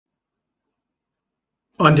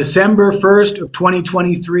On December 1st of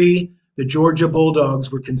 2023, the Georgia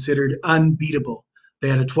Bulldogs were considered unbeatable. They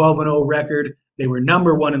had a 12-0 record. They were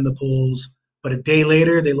number one in the polls, but a day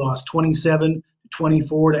later they lost 27-24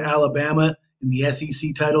 to Alabama in the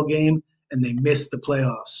SEC title game, and they missed the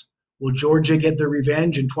playoffs. Will Georgia get their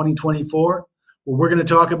revenge in 2024? Well, we're going to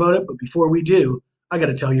talk about it, but before we do, I got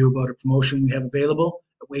to tell you about a promotion we have available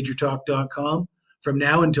at wagertalk.com. From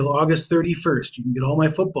now until August 31st, you can get all my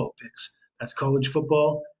football picks. That's college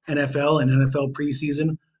football, NFL, and NFL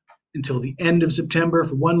preseason until the end of September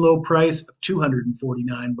for one low price of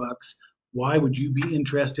 $249. Why would you be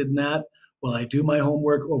interested in that? Well, I do my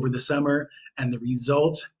homework over the summer, and the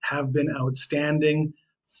results have been outstanding.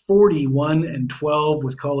 41-12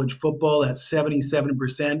 with college football. That's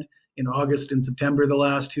 77% in August and September the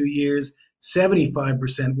last 2 years. 75%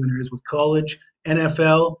 winners with college,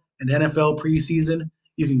 NFL, and NFL preseason.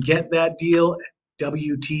 You can get that deal at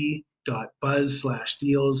wt.buzz/deals.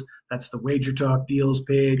 That's the Wager Talk deals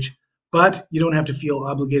page. But you don't have to feel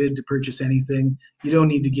obligated to purchase anything. You don't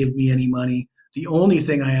need to give me any money. The only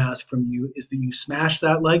thing I ask from you is that you smash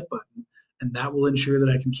that like button, and that will ensure that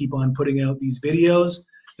I can keep on putting out these videos.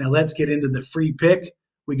 Now let's get into the free pick.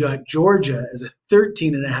 We got Georgia as a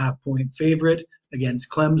 13.5-point favorite against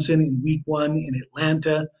Clemson in week 1 in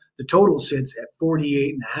Atlanta. The total sits at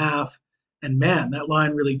 48.5. And man, that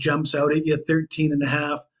line really jumps out at you,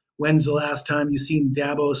 13.5. When's the last time you've seen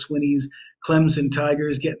Dabo Swinney's Clemson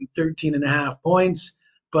Tigers getting 13.5 points?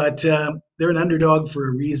 But they're an underdog for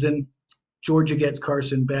a reason. Georgia gets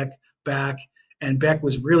Carson Beck back, and Beck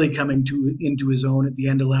was really coming into his own at the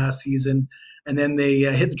end of last season. And then they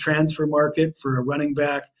hit the transfer market for a running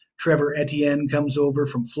back. Trevor Etienne comes over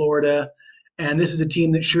from Florida. And this is a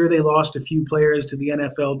team that, sure, they lost a few players to the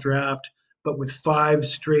NFL draft, but with 5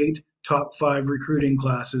 straight top 5 recruiting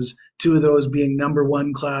classes, 2 of those being number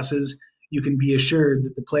 1 classes, you can be assured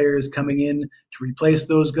that the players coming in to replace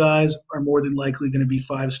those guys are more than likely going to be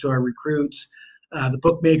 5-star recruits. The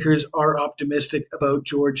bookmakers are optimistic about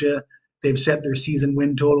Georgia. They've set their season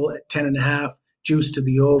win total at 10.5, juice to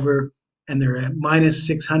the over, and they're a minus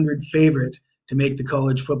 600 favorite to make the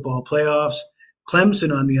college football playoffs.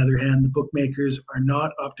 Clemson, on the other hand, the bookmakers are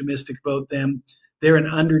not optimistic about them. They're an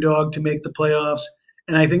underdog to make the playoffs,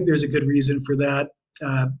 and I think there's a good reason for that.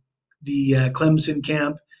 The Clemson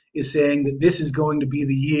camp is saying that this is going to be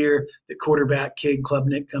the year that quarterback Cade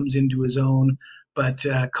Klubnik comes into his own. But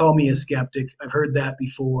call me a skeptic. I've heard that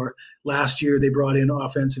before. Last year, they brought in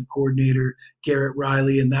offensive coordinator Garrett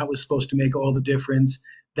Riley, and that was supposed to make all the difference.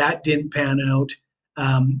 That didn't pan out.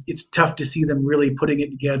 It's tough to see them really putting it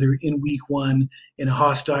together in week 1 in a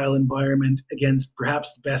hostile environment against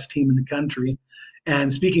perhaps the best team in the country.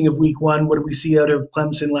 And speaking of week 1, what did we see out of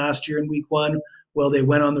Clemson last year in week 1? Well, they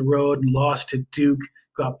went on the road and lost to Duke,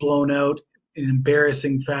 got blown out in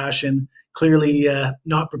embarrassing fashion, clearly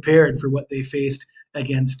not prepared for what they faced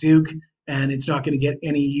against Duke, and it's not going to get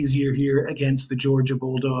any easier here against the Georgia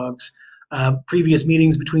Bulldogs. Previous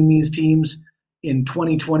meetings between these teams, in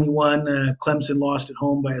 2021, Clemson lost at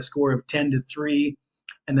home by a score of 10-3,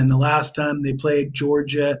 and then the last time they played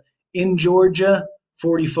Georgia in Georgia,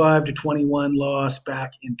 45-21 loss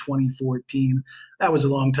back in 2014. That was a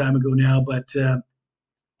long time ago now, but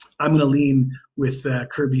I'm going to lean with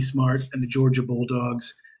Kirby Smart and the Georgia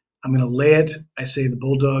Bulldogs. I'm going to lay it. I say the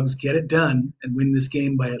Bulldogs get it done and win this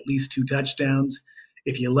game by at least 2 touchdowns.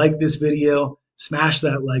 If you like this video, smash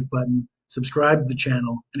that like button, subscribe to the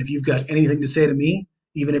channel, and if you've got anything to say to me,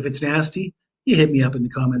 even if it's nasty, you hit me up in the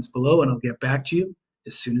comments below and I'll get back to you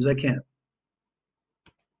as soon as I can.